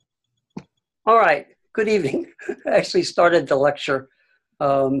All right, good evening. I actually started the lecture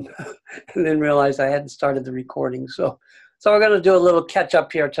um, and then realized I hadn't started the recording. So we're going to do a little catch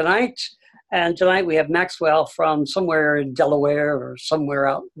up here tonight. And tonight we have Maxwell from somewhere in Delaware or somewhere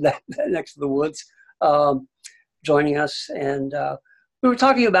out next to the woods joining us. And we were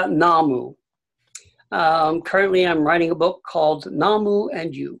talking about Namu. Currently I'm writing a book called Namu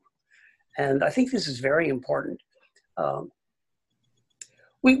and You. And I think this is very important.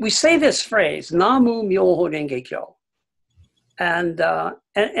 We say this phrase, Namu Myoho Renge Kyo, and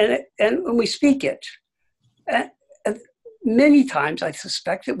when we speak it, and many times I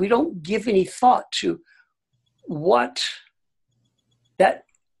suspect that we don't give any thought to what that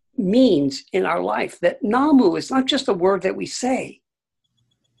means in our life. That Namu is not just a word that we say;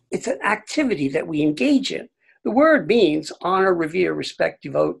 it's an activity that we engage in. The word means honor, revere, respect,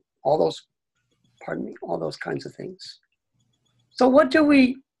 devote, all those kinds of things. So what do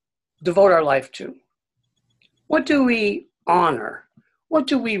we devote our life to? What do we honor? What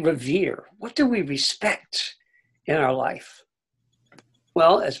do we revere? What do we respect in our life?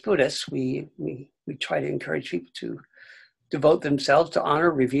 Well, as Buddhists, we try to encourage people to devote themselves to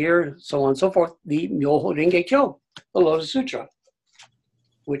honor, revere, so on and so forth, the Myoho Renge Kyo, the Lotus Sutra,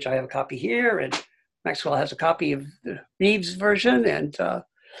 which I have a copy here, and Maxwell has a copy of the Reeves version,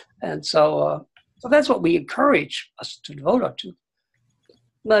 and so that's what we encourage us to devote us to.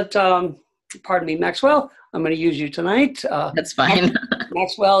 But pardon me, Maxwell, I'm going to use you tonight. That's fine.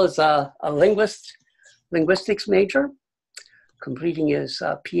 Maxwell is a linguistics major, completing his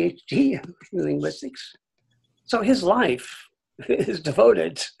PhD in linguistics. So his life is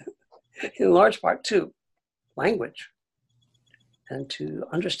devoted in large part to language and to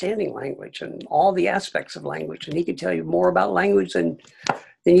understanding language and all the aspects of language. And he can tell you more about language than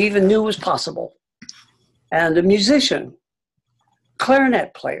you even knew was possible. And a musician,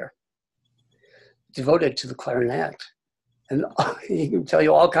 clarinet player, devoted to the clarinet. And he can tell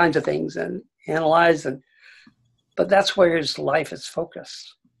you all kinds of things and analyze, but that's where his life is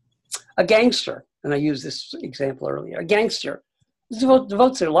focused. A gangster, and I used this example earlier, a gangster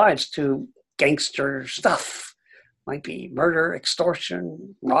devotes their lives to gangster stuff. Might be murder,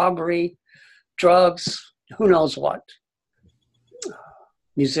 extortion, robbery, drugs, who knows what.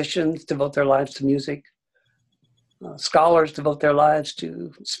 Musicians devote their lives to music. Scholars devote their lives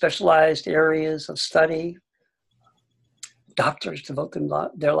to specialized areas of study. Doctors devote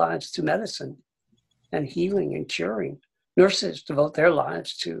their lives to medicine and healing and curing. Nurses devote their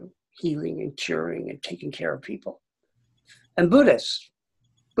lives to healing and curing and taking care of people. And Buddhists,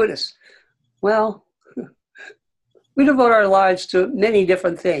 well, we devote our lives to many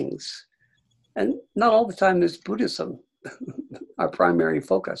different things. And not all the time is Buddhism our primary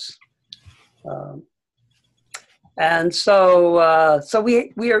focus. And so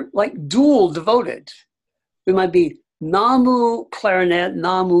we are like dual devoted. We might be Namu clarinet,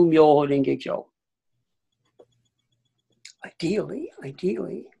 Namu Myoho Renge Kyo.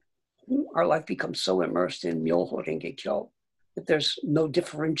 Ideally, our life becomes so immersed in Myoho Renge Kyo that there's no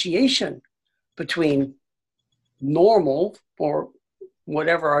differentiation between normal or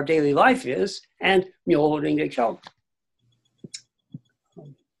whatever our daily life is and Myoho Renge Kyo.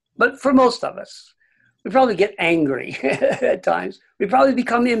 But for most of us, we probably get angry at times. We probably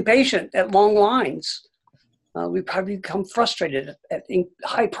become impatient at long lines. We probably become frustrated at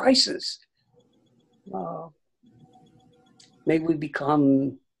high prices. Maybe we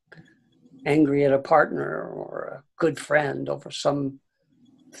become angry at a partner or a good friend over something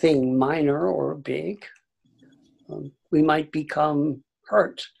minor or big. We might become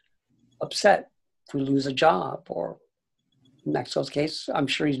hurt, upset if we lose a job, or in Maxwell's case, I'm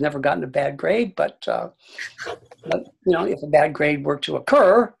sure he's never gotten a bad grade, but if a bad grade were to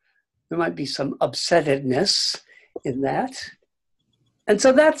occur, there might be some upsettedness in that. And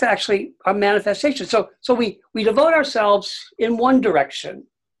so that's actually our manifestation. So we devote ourselves in one direction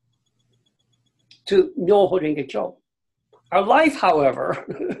to Myoho Renge Kyo. Our life, however,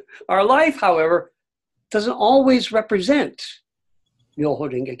 doesn't always represent Myoho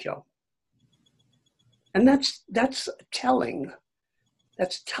Renge Kyo. And that's telling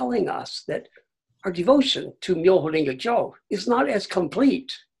us that our devotion to Myoho Renge Kyo is not as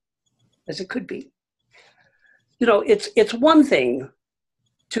complete as it could be. It's one thing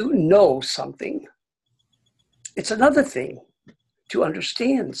to know something. It's another thing to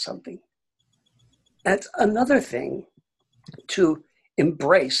understand something. It's another thing to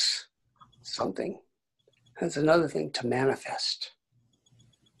embrace something. It's another thing to manifest.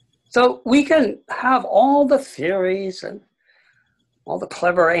 So we can have all the theories and all the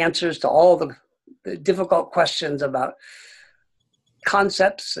clever answers to all the difficult questions about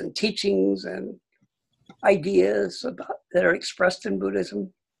concepts and teachings and ideas that are expressed in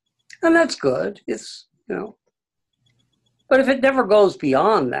Buddhism. And that's good. It's, but if it never goes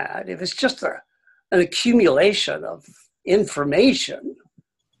beyond that, if it's just an accumulation of information,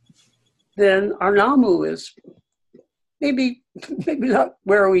 then our Namu is maybe not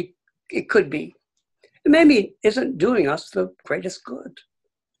where it could be. It maybe isn't doing us the greatest good.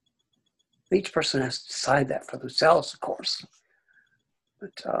 Each person has to decide that for themselves, of course.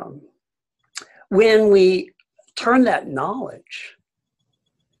 But when we turn that knowledge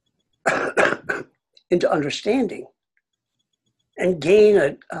into understanding and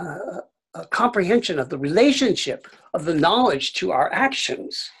gain a comprehension of the relationship of the knowledge to our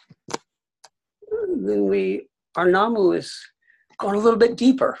actions, then our Namu is gone a little bit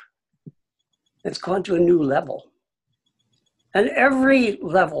deeper. It's gone to a new level. And every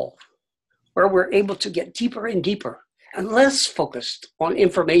level where we're able to get deeper and deeper and less focused on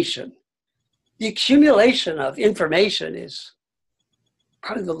information, the accumulation of information is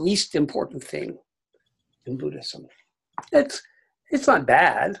probably the least important thing in Buddhism. It's not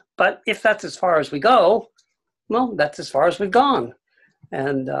bad, but if that's as far as we go, well, that's as far as we've gone.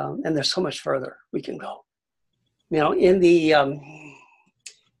 And there's so much further we can go.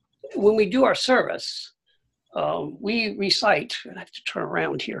 When we do our service, we recite, and I have to turn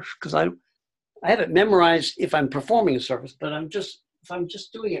around here because I haven't memorized if I'm performing a service, but if I'm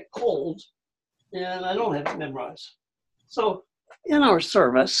just doing it cold, and I don't have it memorized. So in our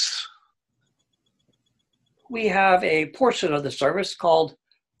service, we have a portion of the service called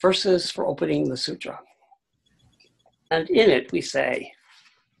Verses for Opening the Sutra. And in it we say,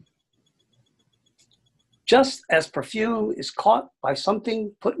 just as perfume is caught by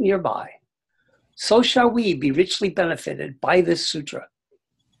something put nearby, so shall we be richly benefited by this sutra,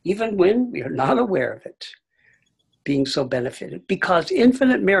 even when we are not aware of it being so benefited, because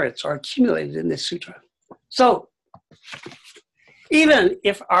infinite merits are accumulated in this sutra. So even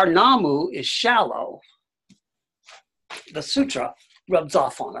if our Namu is shallow, the sutra rubs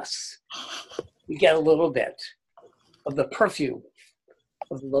off on us. We get a little bit of the perfume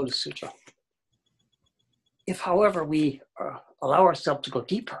of the Lotus Sutra. If, however, we allow ourselves to go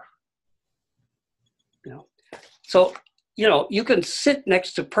deeper, you can sit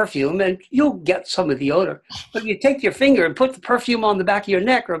next to perfume and you'll get some of the odor, but you take your finger and put the perfume on the back of your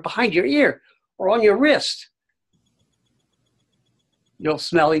neck or behind your ear or on your wrist, you'll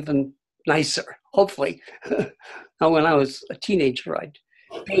smell even nicer, hopefully. Now, when I was a teenager, I'd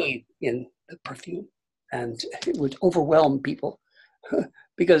bathe in the perfume and it would overwhelm people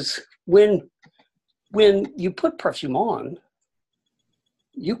because when you put perfume on,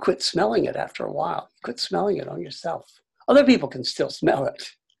 you quit smelling it after a while. You quit smelling it on yourself. Other people can still smell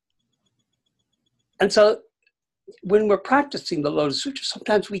it. And so when we're practicing the Lotus Sutra,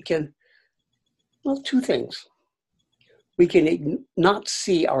 sometimes we can, two things. We can not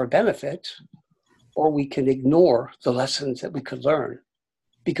see our benefit, or we can ignore the lessons that we could learn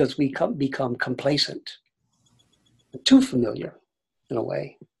because we become complacent, too familiar in a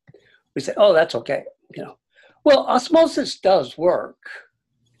way. We say, oh, that's okay. Well, osmosis does work,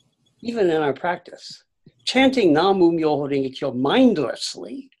 even in our practice. Chanting Namu Myoho Renge Kyo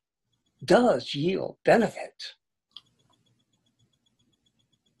mindlessly does yield benefit.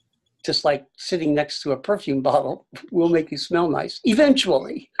 Just like sitting next to a perfume bottle will make you smell nice,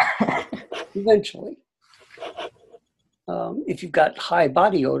 eventually. If you've got high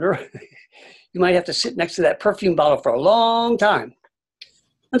body odor, you might have to sit next to that perfume bottle for a long time.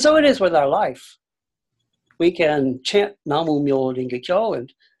 And so it is with our life. We can chant Namu Myoho Renge Kyo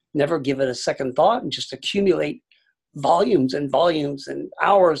and never give it a second thought and just accumulate volumes and volumes and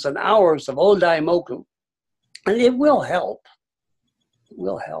hours of Odai Moku. And it will help. It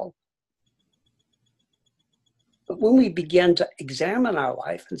will help. But when we begin to examine our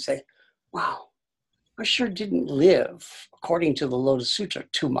life and say, wow, I sure didn't live according to the Lotus Sutra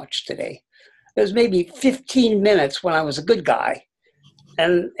too much today. There's maybe 15 minutes when I was a good guy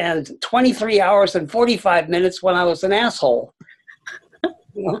and 23 hours and 45 minutes when I was an asshole.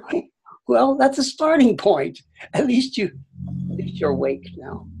 Well, that's a starting point. At least you're awake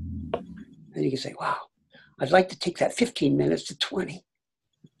now. And you can say, wow, I'd like to take that 15 minutes to 20.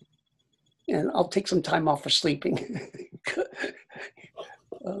 And I'll take some time off for sleeping.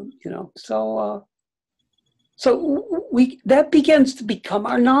 That begins to become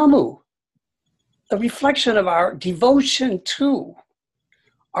our Namu, a reflection of our devotion to,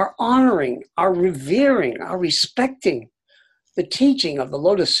 our honoring, our revering, our respecting the teaching of the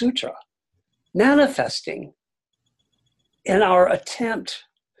Lotus Sutra, manifesting in our attempt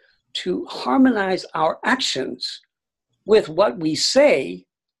to harmonize our actions with what we say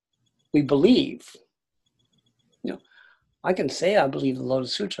we believe. You know, I can say I believe the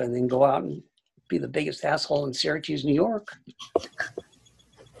Lotus Sutra and then go out and be the biggest asshole in Syracuse, New York.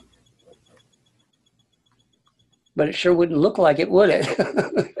 But it sure wouldn't look like it, would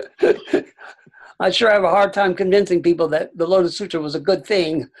it? I sure have a hard time convincing people that the Lotus Sutra was a good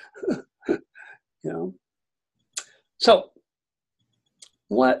thing. You know. So,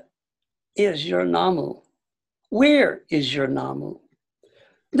 what is your Namu? Where is your Namu?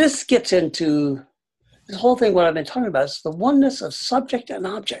 This gets into this whole thing. What I've been talking about is the oneness of subject and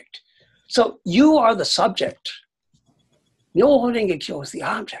object. So you are the subject. Myoho Renge Kyo is the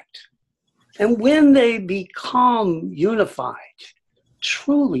object. And when they become unified,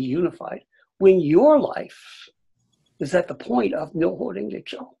 truly unified, when your life is at the point of Myoho Renge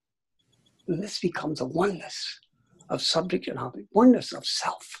Kyo, and this becomes a oneness of subject and object, oneness of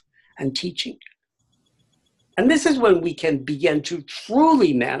self and teaching. And this is when we can begin to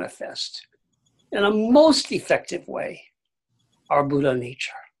truly manifest in a most effective way our Buddha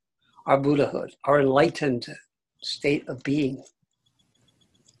nature, our Buddhahood, our enlightened state of being.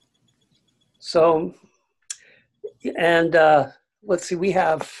 So, and let's see, we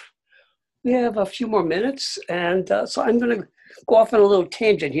have a few more minutes, and so I'm going to go off on a little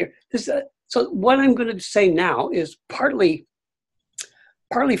tangent here. So what I'm going to say now is partly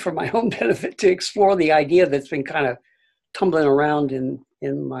for my own benefit, to explore the idea that's been kind of tumbling around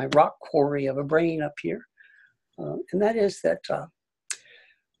in my rock quarry of a brain up here. And that is that,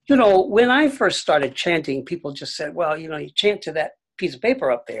 you know, when I first started chanting, people just said, well, you know, you chant to that piece of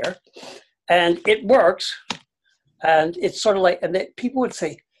paper up there and it works. And it's sort of like, and people would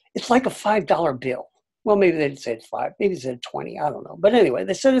say, it's like a $5 bill. Well, maybe they didn't say it's 5, maybe they said 20, I don't know. But anyway,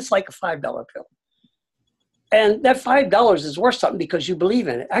 they said it's like a $5 bill. And that $5 is worth something because you believe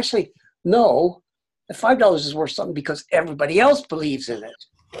in it. Actually, no, the $5 is worth something because everybody else believes in it.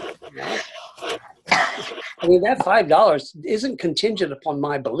 I mean, that $5 isn't contingent upon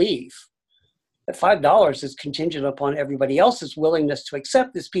my belief. That $5 is contingent upon everybody else's willingness to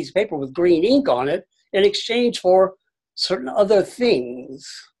accept this piece of paper with green ink on it in exchange for certain other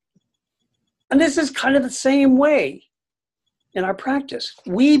things. And this is kind of the same way in our practice.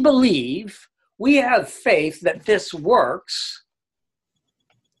 We believe, we have faith that this works,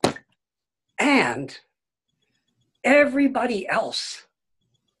 and everybody else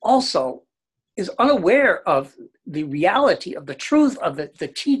also is unaware of the reality of the truth of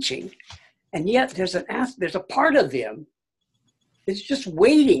the teaching, and yet there's a part of them that's just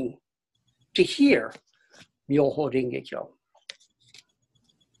waiting to hear Myoho Renge Kyo.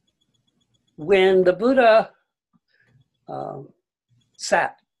 When the Buddha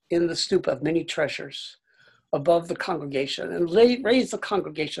sat in the stupa of many treasures above the congregation and raised the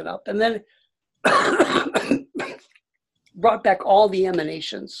congregation up, and then brought back all the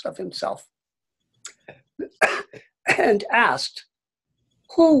emanations of himself and asked,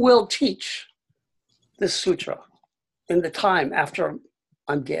 who will teach this sutra in the time after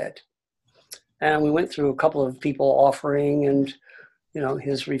I'm dead? And we went through a couple of people offering and, you know,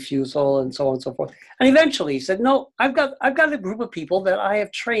 his refusal and so on and so forth. And eventually he said, no, I've got a group of people that I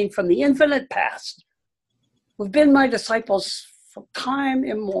have trained from the infinite past, who've been my disciples from time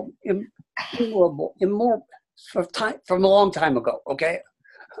from a long time ago, okay?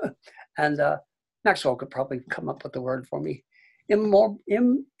 And Maxwell could probably come up with the word for me.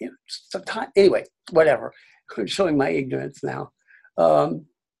 Anyway, whatever. I'm showing my ignorance now. And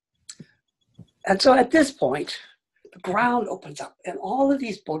so at this point, the ground opens up and all of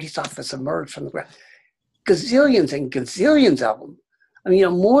these bodhisattvas emerge from the ground. Gazillions and gazillions of them. I mean, you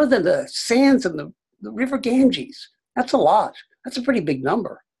know, more than the sands in the river Ganges. That's a lot. That's a pretty big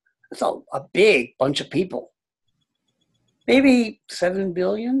number. That's a big bunch of people. Maybe 7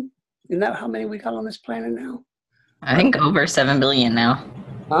 billion? Isn't that how many we got on this planet now? I think over 7 billion now.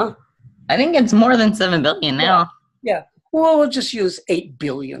 Huh? I think it's more than 7 billion now. Yeah. Well, we'll just use 8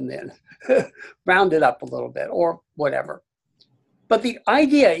 billion then. Round it up a little bit or whatever. But the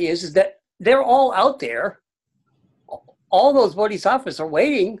idea is that they're all out there. All those bodhisattvas are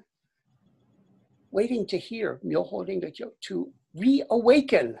waiting to hear Myoho Renge Kyo, to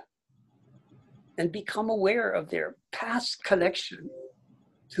reawaken and become aware of their past connection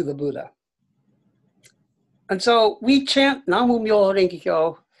to the Buddha. And so we chant Namu Myoho Renge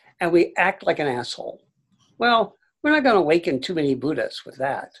Kyo and we act like an asshole. Well, we're not going to awaken too many Buddhas with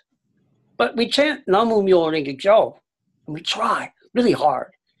that. But we chant Namu Myoho Renge Kyo and we try really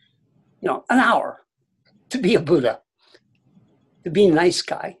hard, you know, an hour to be a Buddha, to be a nice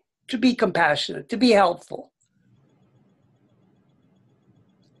guy, to be compassionate, to be helpful.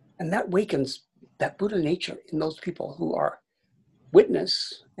 And that wakens that Buddha nature in those people who are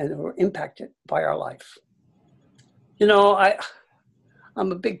witness and who are impacted by our life. You know,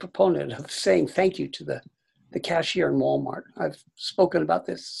 I'm a big proponent of saying thank you to the cashier in Walmart. I've spoken about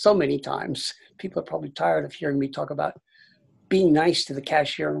this so many times. People are probably tired of hearing me talk about being nice to the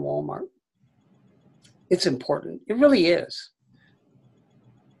cashier in Walmart. It's important. It really is.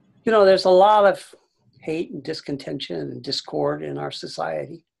 You know, there's a lot of hate and discontention and discord in our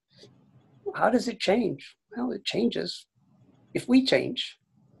society. How does it change? Well, it changes if we change.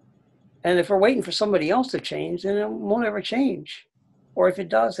 And if we're waiting for somebody else to change, then it won't ever change. Or if it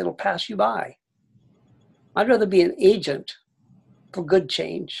does, it'll pass you by. I'd rather be an agent for good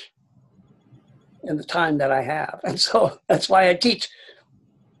change in the time that I have. And so that's why I teach.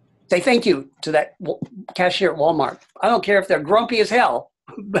 Say thank you to that cashier at Walmart. I don't care if they're grumpy as hell,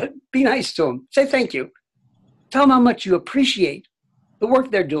 but be nice to them. Say thank you. Tell them how much you appreciate the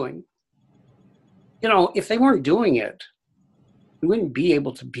work they're doing. You know, if they weren't doing it, we wouldn't be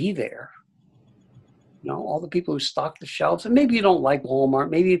able to be there. You know, all the people who stock the shelves, and maybe you don't like Walmart,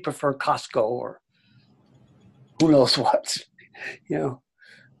 maybe you prefer Costco or who knows what, you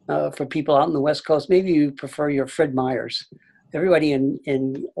know, for people out on the West Coast, maybe you prefer your Fred Meyers. Everybody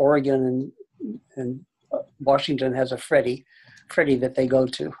in Oregon and Washington has a Freddie that they go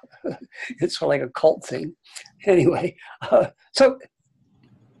to. It's sort of like a cult thing. Anyway, so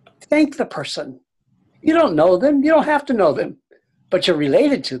thank the person. You don't know them. You don't have to know them, but you're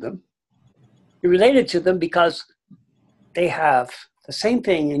related to them. You're related to them because they have the same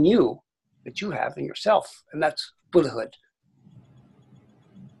thing in you that you have in yourself, and that's Buddhahood.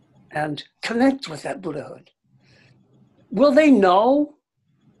 And connect with that Buddhahood. Will they know?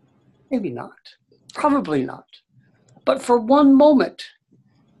 Maybe not. Probably not. But for one moment,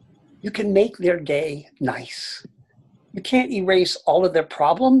 you can make their day nice. You can't erase all of their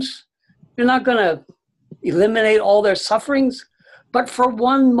problems. You're not going to eliminate all their sufferings, but for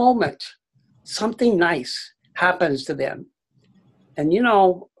one moment, something nice happens to them. And you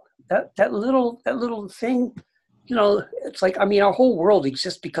know, that little thing, you know, it's like, I mean, our whole world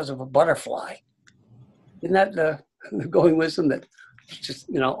exists because of a butterfly. Isn't that the going wisdom that just,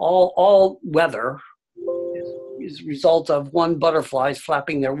 you know, all weather is a result of one butterfly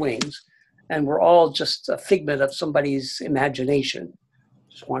flapping their wings, and we're all just a figment of somebody's imagination,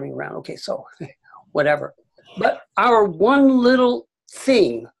 just wandering around. Okay, so whatever. But our one little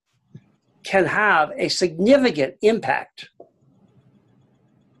thing can have a significant impact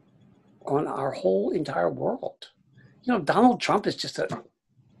on our whole entire world. You know, Donald Trump is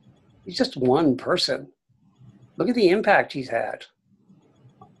he's just one person. Look at the impact he's had.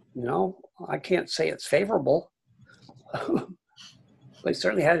 You know, I can't say it's favorable, but it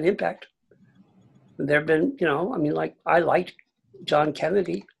certainly had an impact. There have been, you know, I mean, like, I liked John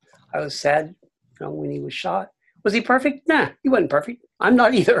Kennedy. I was sad, you know, when he was shot. Was he perfect? Nah, he wasn't perfect. I'm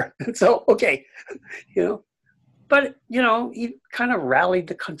not either. So, okay, you know. But, you know, he kind of rallied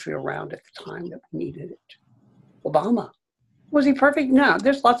the country around at the time that we needed it. Obama. Was he perfect? No,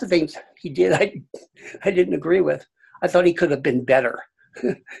 there's lots of things he did I didn't agree with. I thought he could have been better.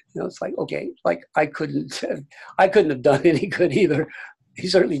 You know, it's like, okay, like I couldn't have done any good either. He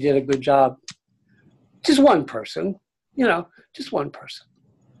certainly did a good job. Just one person, you know, just one person.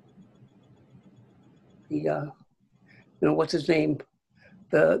 You know, what's his name?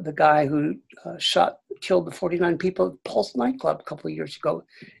 The guy who killed the 49 people at Pulse nightclub a couple of years ago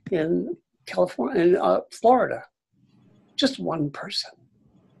in California, in Florida. Just one person.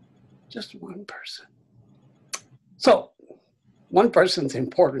 Just one person. So, one person's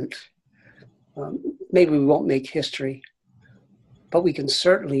important. Maybe we won't make history, but we can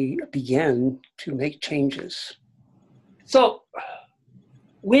certainly begin to make changes. So,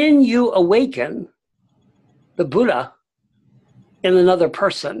 when you awaken the Buddha in another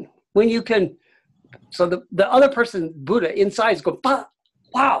person, when you can, so the other person, Buddha, inside is going, bah,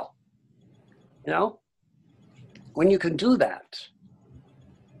 wow, you know? When you can do that,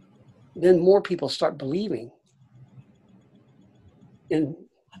 then more people start believing in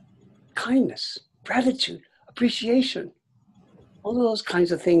kindness, gratitude, appreciation, all of those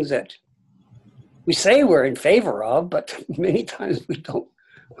kinds of things that we say we're in favor of, but many times we don't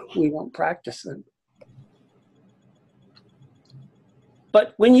practice them.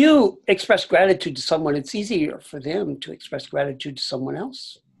 But when you express gratitude to someone, it's easier for them to express gratitude to someone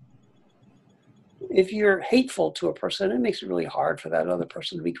else. If you're hateful to a person, it makes it really hard for that other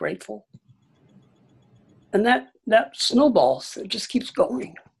person to be grateful. And that snowballs, it just keeps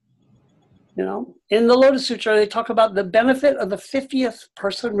going. You know, in the Lotus Sutra, they talk about the benefit of the 50th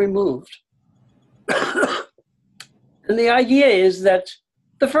person removed. And the idea is that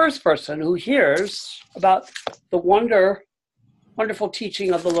the first person who hears about the wonderful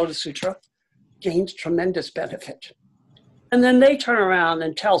teaching of the Lotus Sutra gains tremendous benefit. And then they turn around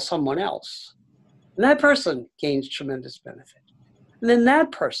and tell someone else. And that person gains tremendous benefit. And then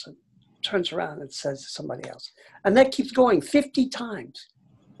that person turns around and says to somebody else. And that keeps going 50 times.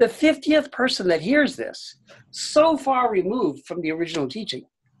 The 50th person that hears this, so far removed from the original teaching,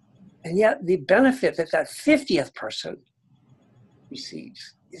 and yet the benefit that that 50th person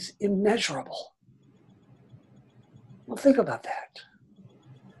receives is immeasurable. Well, think about that.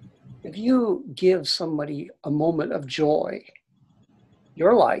 If you give somebody a moment of joy,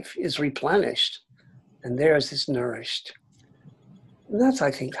 your life is replenished and theirs is nourished. And that's,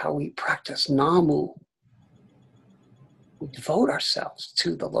 I think, how we practice Namu. We devote ourselves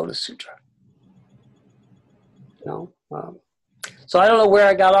to the Lotus Sutra. You know, so I don't know where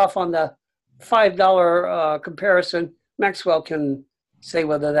I got off on the $5 comparison. Maxwell can say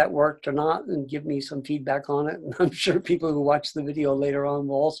whether that worked or not and give me some feedback on it. And I'm sure people who watch the video later on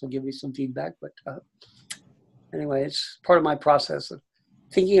will also give me some feedback. But anyway, it's part of my process of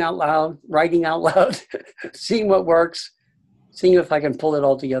thinking out loud, writing out loud, seeing what works, seeing if I can pull it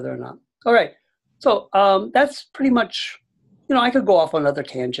all together or not. All right. So that's pretty much, you know, I could go off on other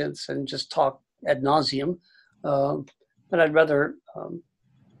tangents and just talk ad nauseum, but I'd rather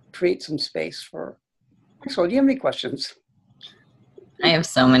create some space for. So, do you have any questions? I have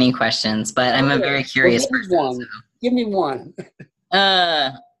so many questions, but I'm a very curious person. One. So. Give me one.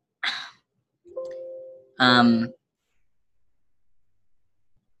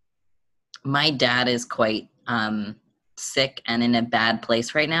 My dad is quite sick and in a bad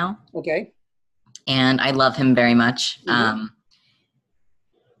place right now. Okay. And I love him very much. Mm-hmm.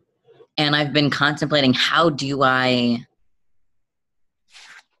 And I've been contemplating, how do I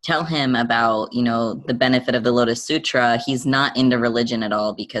tell him about, you know, the benefit of the Lotus Sutra? He's not into religion at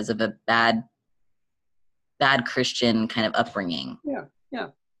all because of a bad Christian kind of upbringing. Yeah, yeah.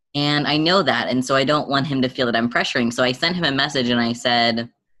 And I know that, and so I don't want him to feel that I'm pressuring. So I sent him a message and I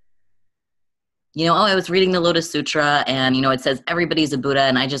said, you know, I was reading the Lotus Sutra and, you know, it says everybody's a Buddha,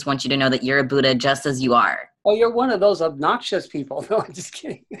 and I just want you to know that you're a Buddha just as you are. Oh, you're one of those obnoxious people. No, I'm just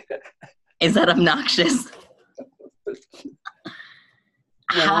kidding. Is that obnoxious?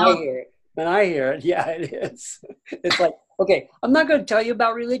 When I hear it, yeah, it is. It's like, okay, I'm not going to tell you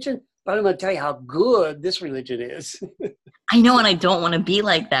about religion, but I'm going to tell you how good this religion is. I know, and I don't want to be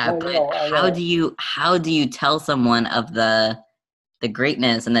like that. I but know. How do you tell someone of the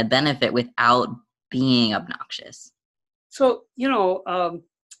greatness and the benefit without being obnoxious? So, you know,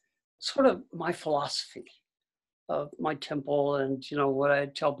 sort of my philosophy of my temple, and, you know, what I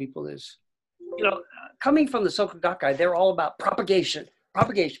tell people is, you know, coming from the Soka Gakkai, they're all about propagate.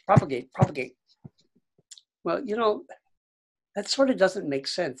 Well, you know, that sort of doesn't make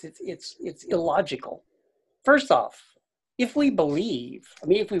sense. It's illogical. First off, if we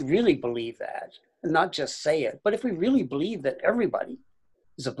really believe that, and not just say it, but if we really believe that everybody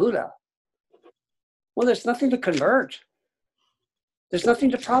is a Buddha, well, there's nothing to convert. There's nothing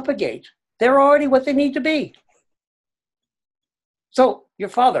to propagate. They're already what they need to be. So your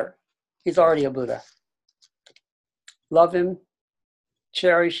father is already a Buddha. Love him,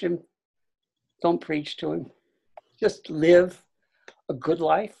 cherish him, don't preach to him. Just live a good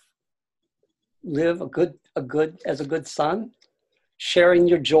life. Live as a good son, sharing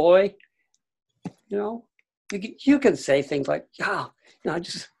your joy. You know, you can say things like, yeah, you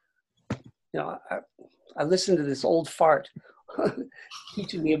know, I listened to this old fart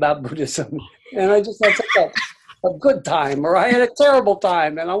teaching me about Buddhism, and I just had such a good time, or I had a terrible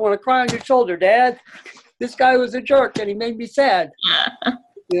time, and I want to cry on your shoulder, Dad. This guy was a jerk, and he made me sad.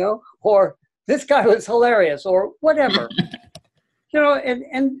 You know, or this guy was hilarious, or whatever. You know,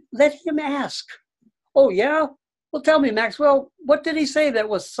 and let him ask. Oh, yeah? Well, tell me, Maxwell, what did he say that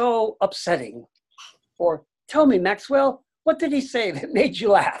was so upsetting? Or tell me, Maxwell, what did he say that made you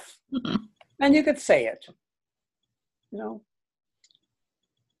laugh? And you could say it. You know,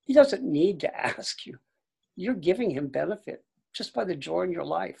 he doesn't need to ask you. You're giving him benefit just by the joy in your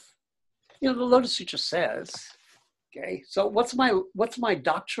life. You know, the Lotus Sutra says, okay, so what's my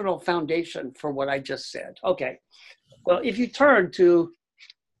doctrinal foundation for what I just said? Okay, well, if you turn to,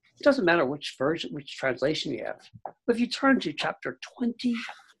 it doesn't matter which version, which translation you have, but if you turn to chapter 20,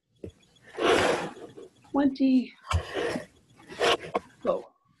 oh,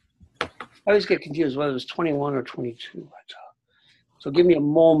 I always get confused whether it's 21 or 22. So give me a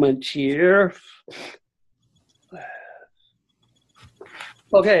moment here.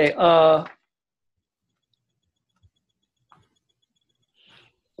 Okay.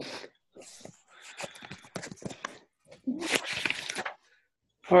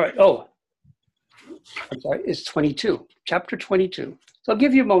 All right. Oh, I'm sorry. It's 22, chapter 22. So I'll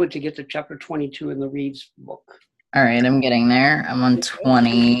give you a moment to get to chapter 22 in the Reed's book. All right, I'm getting there. I'm on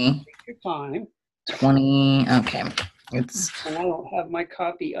 20. Take your time. 20. Okay. It's And I don't have my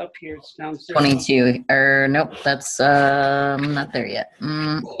copy up here. It's downstairs. 22. Or nope, that's not there yet.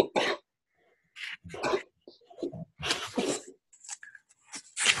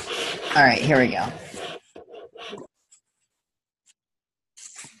 All right, here we go.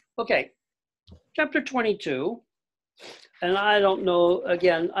 Okay, chapter 22. And I don't know,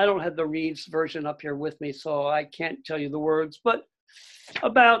 again, I don't have the Reed's version up here with me, so I can't tell you the words, but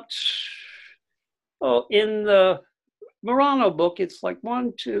about, in the Marano book, it's like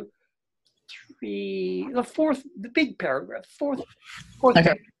 1, 2, 3, the big paragraph, fourth Okay.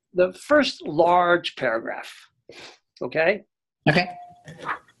 paragraph, the first large paragraph, okay? Okay.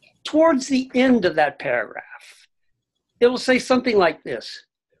 Towards the end of that paragraph, it will say something like this.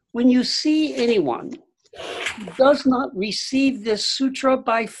 When you see anyone who does not receive this sutra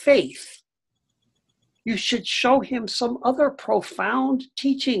by faith, you should show him some other profound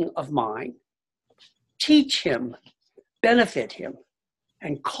teaching of mine. Teach him, benefit him,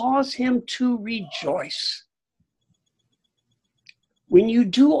 and cause him to rejoice. When you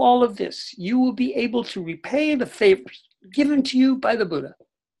do all of this, you will be able to repay the favors given to you by the Buddha.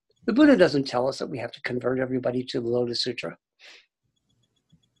 The Buddha doesn't tell us that we have to convert everybody to the Lotus Sutra.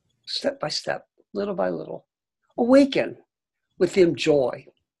 Step by step, little by little. Awaken within joy.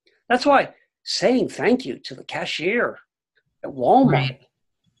 That's why saying thank you to the cashier at Walmart Right.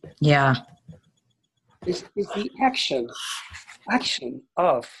 Yeah. is the action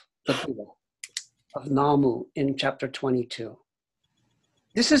of the Buddha, of Namu in chapter 22.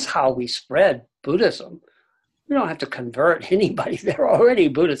 This is how we spread Buddhism. We don't have to convert anybody. They're already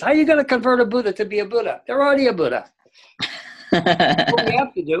Buddhists. How are you going to convert a Buddha to be a Buddha? They're already a Buddha. What we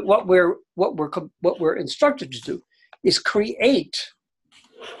have to do, what we're instructed to do, is create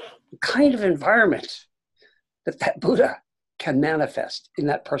the kind of environment that Buddha can manifest in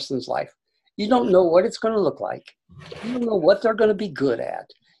that person's life. You don't know what it's going to look like. You don't know what they're going to be good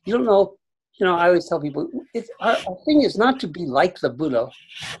at. You don't know. I always tell people, our thing is not to be like the Buddha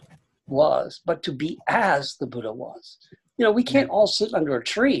was, but to be as the Buddha was. We can't all sit under a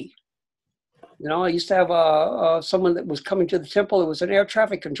tree. I used to have someone that was coming to the temple. It was an air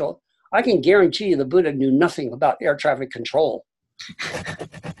traffic control. I can guarantee you the Buddha knew nothing about air traffic control.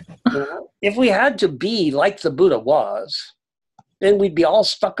 If we had to be like the Buddha was, then we'd be all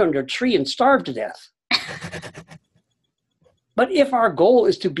stuck under a tree and starved to death. But if our goal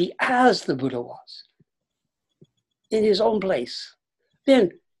is to be as the Buddha was, in his own place,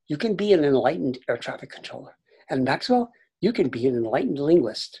 then you can be an enlightened air traffic controller. And Maxwell, you can be an enlightened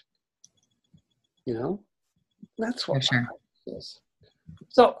linguist. That's what sure. is.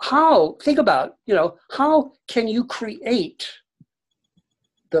 So think about, how can you create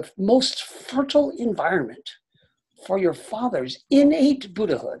the most fertile environment for your father's innate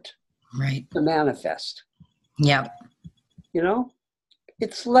Buddhahood to manifest? Yeah.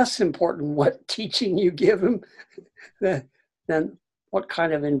 It's less important what teaching you give him than what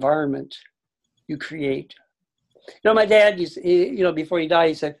kind of environment you create. My dad used, before he died,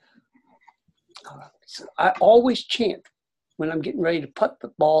 he said, I always chant when I'm getting ready to put the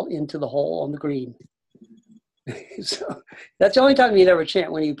ball into the hole on the green. So that's the only time he'd ever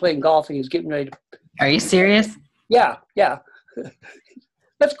chant, when he played golf and he was getting ready to. Are you serious? Yeah.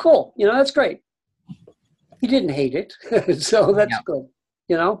 That's cool. That's great. He didn't hate it. So that's good.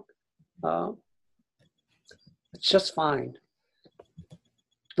 It's just fine.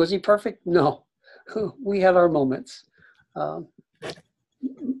 Was he perfect? No. We had our moments.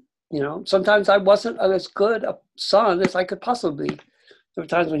 Sometimes I wasn't as good a son as I could possibly be. There were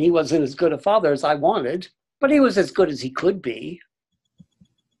times when he wasn't as good a father as I wanted, but he was as good as he could be.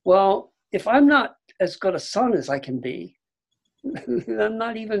 Well, if I'm not as good a son as I can be, I'm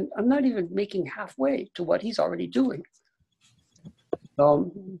not even making halfway to what he's already doing.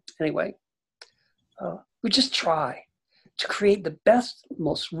 Anyway, we just try to create the best,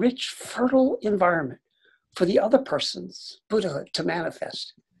 most rich, fertile environment for the other person's Buddhahood to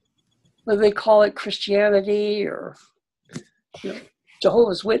manifest. Whether they call it Christianity or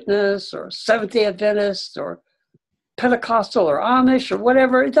Jehovah's Witness or Seventh-day Adventist or Pentecostal or Amish or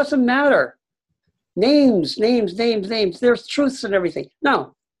whatever, it doesn't matter. Names. There's truths in everything.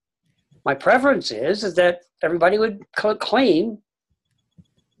 No, my preference is that everybody would claim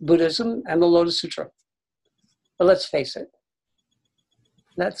Buddhism and the Lotus Sutra. But let's face it,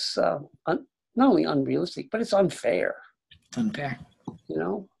 that's not only unrealistic, but it's unfair. Unfair.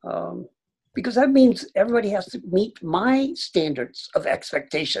 because that means everybody has to meet my standards of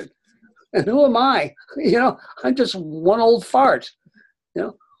expectation. And who am I? I'm just one old fart. You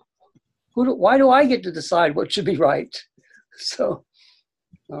know, why do I get to decide what should be right? So,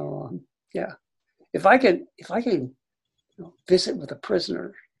 yeah, if I can visit with a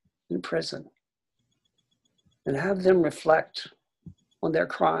prisoner in prison and have them reflect on their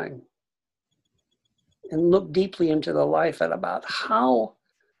crime and look deeply into their life and about how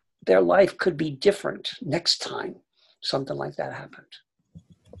their life could be different next time something like that happened.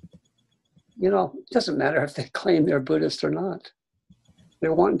 It doesn't matter if they claim they're Buddhist or not.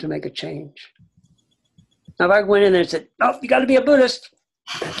 They're wanting to make a change. Now, if I went in there and said, "Oh, you got to be a Buddhist,"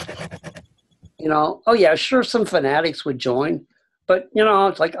 oh yeah, sure, some fanatics would join, but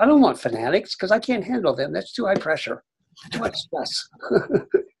it's like, I don't want fanatics because I can't handle them. That's too high pressure, too much stress.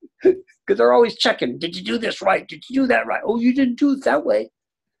 Because they're always checking. Did you do this right? Did you do that right? Oh, you didn't do it that way.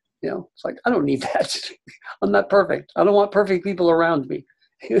 It's like, I don't need that. I'm not perfect. I don't want perfect people around me.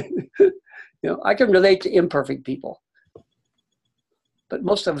 I can relate to imperfect people, but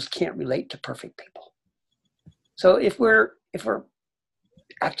most of us can't relate to perfect people. So if we're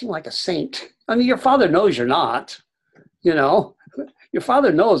acting like a saint, I mean, your father knows you're not. Your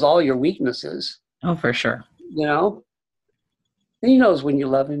father knows all your weaknesses. Oh, for sure. And he knows when you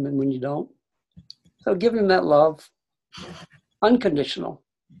love him and when you don't. So give him that love, unconditional,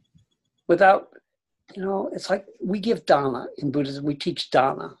 without, it's like we give dana in Buddhism. We teach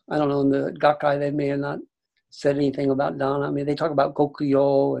dana. I don't know, in the Gakkai, they may have not said anything about dana. I mean, they talk about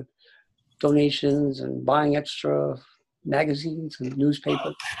gokuyo and donations and buying extra magazines and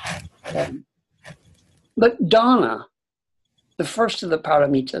newspapers. But dana, the first of the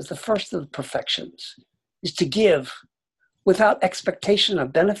paramitas, the first of the perfections, is to give without expectation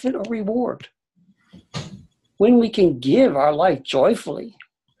of benefit or reward. When we can give our life joyfully,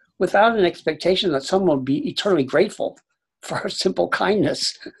 without an expectation that someone will be eternally grateful for our simple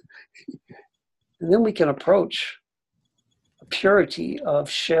kindness, and then we can approach a purity of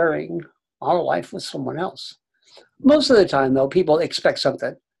sharing our life with someone else. Most of the time, though, people expect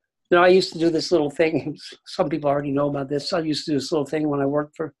something. I used to do this little thing. Some people already know about this. I used to do this little thing when I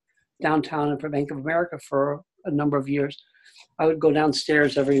worked for downtown and for Bank of America for a number of years. I would go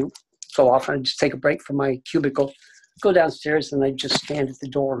downstairs every so often. I'd just take a break from my cubicle, go downstairs, and I'd just stand at the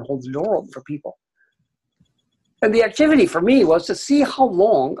door and hold the door open for people. And the activity for me was to see how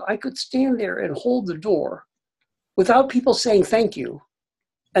long I could stand there and hold the door without people saying thank you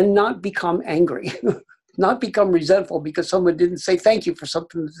and not become angry, not become resentful because someone didn't say thank you for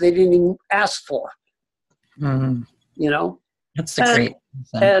something that they didn't even ask for. Mm. That's a great.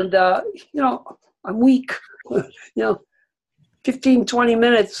 And, I'm weak, 15, 20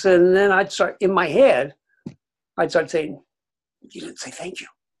 minutes. And then I'd start, in my head, I'd start saying, "You didn't say thank you.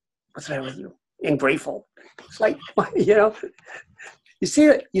 What's the matter with you?" And grateful. It's like, you see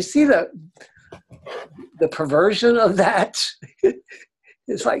the perversion of that.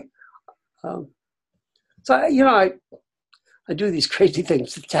 It's like, so I do these crazy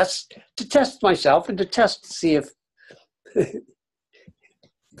things to test myself and to see if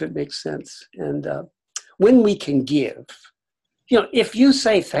it makes sense. And when we can give, if you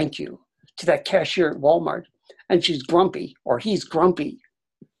say thank you to that cashier at Walmart and she's grumpy or he's grumpy,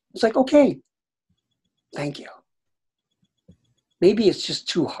 it's like, okay, thank you. Maybe it's just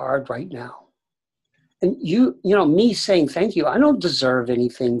too hard right now. And me saying thank you, I don't deserve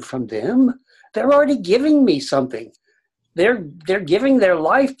anything from them. They're already giving me something. They're giving their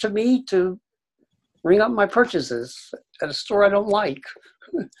life to me to ring up my purchases at a store I don't like.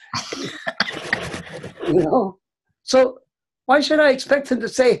 So why should I expect them to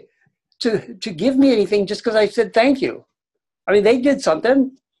say to give me anything just because I said thank you? I mean, they did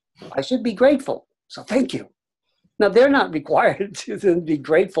something. I should be grateful. So thank you. Now, they're not required to be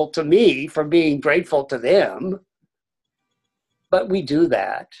grateful to me for being grateful to them, but we do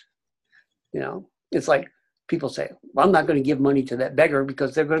that. It's like people say, "Well, I'm not going to give money to that beggar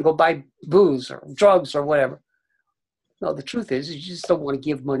because they're going to go buy booze or drugs or whatever." No, the truth is you just don't want to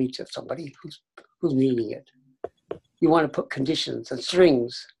give money to somebody who's needing it. You want to put conditions and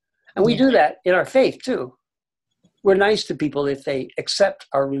strings. And we do that in our faith too. We're nice to people if they accept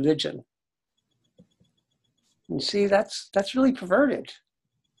our religion. You see, that's really perverted.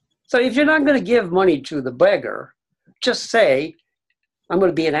 So if you're not going to give money to the beggar, just say, "I'm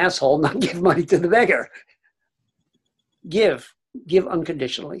going to be an asshole and not give money to the beggar." Give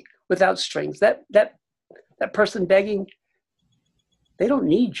unconditionally, without strings. That person begging, they don't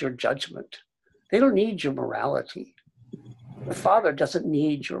need your judgment. They don't need your morality. The Father doesn't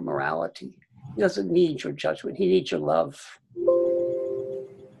need your morality. He doesn't need your judgment. He needs your love.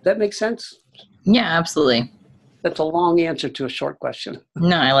 That makes sense? Yeah, absolutely. That's a long answer to a short question.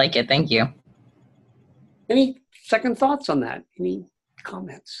 No, I like it. Thank you. Any second thoughts on that? Any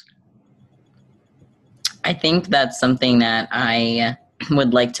comments? I think that's something that I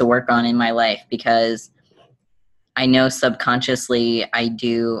would like to work on in my life, because I know subconsciously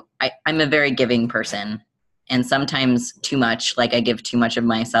I'm a very giving person, and sometimes too much, like I give too much of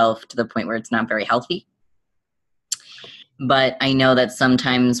myself to the point where it's not very healthy. But I know that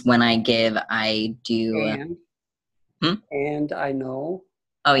sometimes when I give, I do. And Hmm? and I know.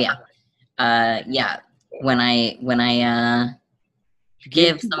 Oh yeah. Yeah. When I You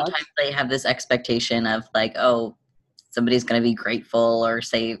give give, too much. sometimes I have this expectation of like, oh, somebody's going to be grateful or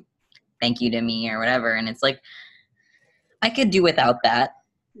say thank you to me or whatever. And it's like, I could do without that.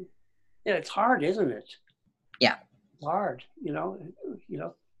 Yeah, it's hard, isn't it? Yeah. It's hard, you know.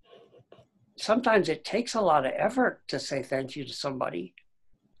 Sometimes it takes a lot of effort to say thank you to somebody.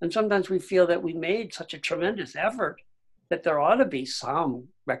 And sometimes we feel that we made such a tremendous effort that there ought to be some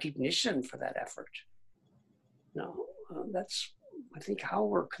recognition for that effort. That's, I think, how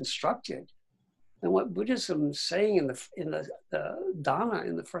we're constructed. And what Buddhism is saying in the Dana,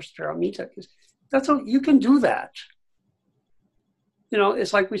 in the first Paramita, is that's what you can do that.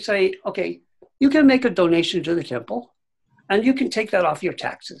 It's like we say, okay, you can make a donation to the temple and you can take that off your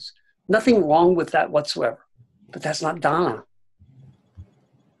taxes. Nothing wrong with that whatsoever. But that's not Dana,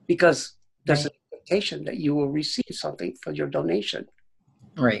 because there's an expectation that you will receive something for your donation,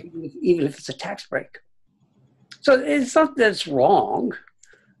 Right. even if it's a tax break. So it's not that it's wrong.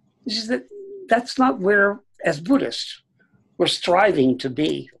 It's just that that's not where, as Buddhists, we're striving to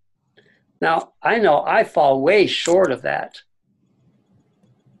be. Now, I know I fall way short of that.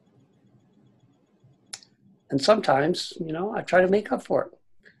 And sometimes, I try to make up for it.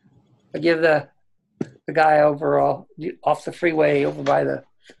 I give the guy over off the freeway over by the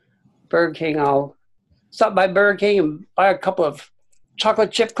Burger King, I'll stop by Burger King and buy a couple of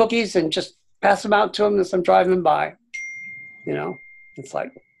chocolate chip cookies and just pass them out to him as I'm driving by. It's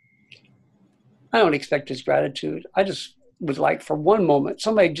like, I don't expect his gratitude. I just would like for one moment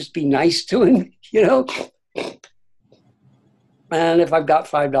somebody just be nice to him, And if I've got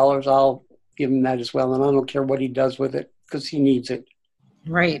 $5, I'll give him that as well. And I don't care what he does with it because he needs it.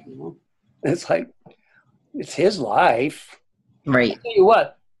 Right. It's like, it's his life. Right.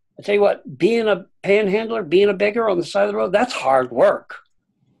 I tell you what, being a panhandler, being a beggar on the side of the road, that's hard work.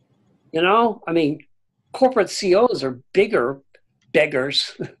 I mean, corporate COs are bigger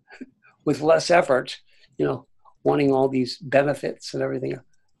beggars with less effort, wanting all these benefits and everything.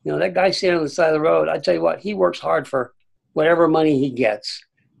 That guy standing on the side of the road, I tell you what, he works hard for whatever money he gets.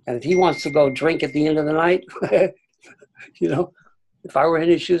 And if he wants to go drink at the end of the night, if I were in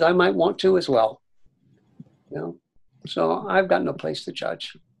his shoes, I might want to as well. So I've got no place to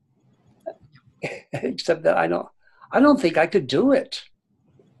judge. Except that I don't think I could do it.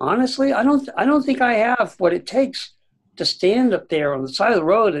 Honestly, I don't think I have what it takes to stand up there on the side of the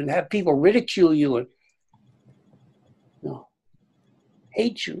road and have people ridicule you and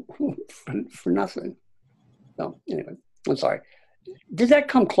hate you for nothing. So anyway, I'm sorry. Did that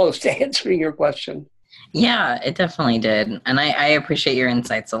come close to answering your question? Yeah, it definitely did. And I appreciate your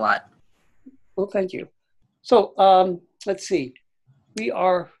insights a lot. Well, thank you. So let's see. We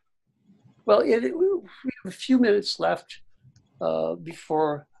have a few minutes left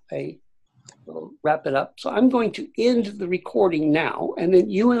before I wrap it up. So I'm going to end the recording now, and then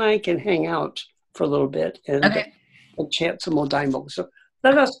you and I can hang out for a little bit and chant some more daimoku. So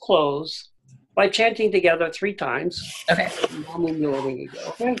let us close by chanting together 3 times. Okay. Namu Myo Renge-kyo.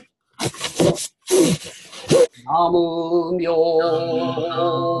 Okay. Namu Myo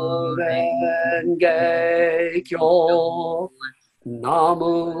Renge-kyo.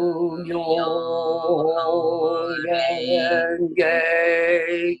 Namu Myo Renge-kyo.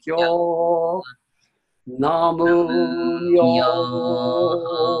 Namu Myo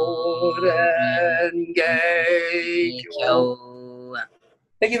Renge-kyo.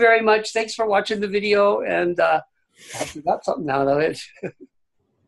 Thank you very much. Thanks for watching the video, and I hope you got something out of it.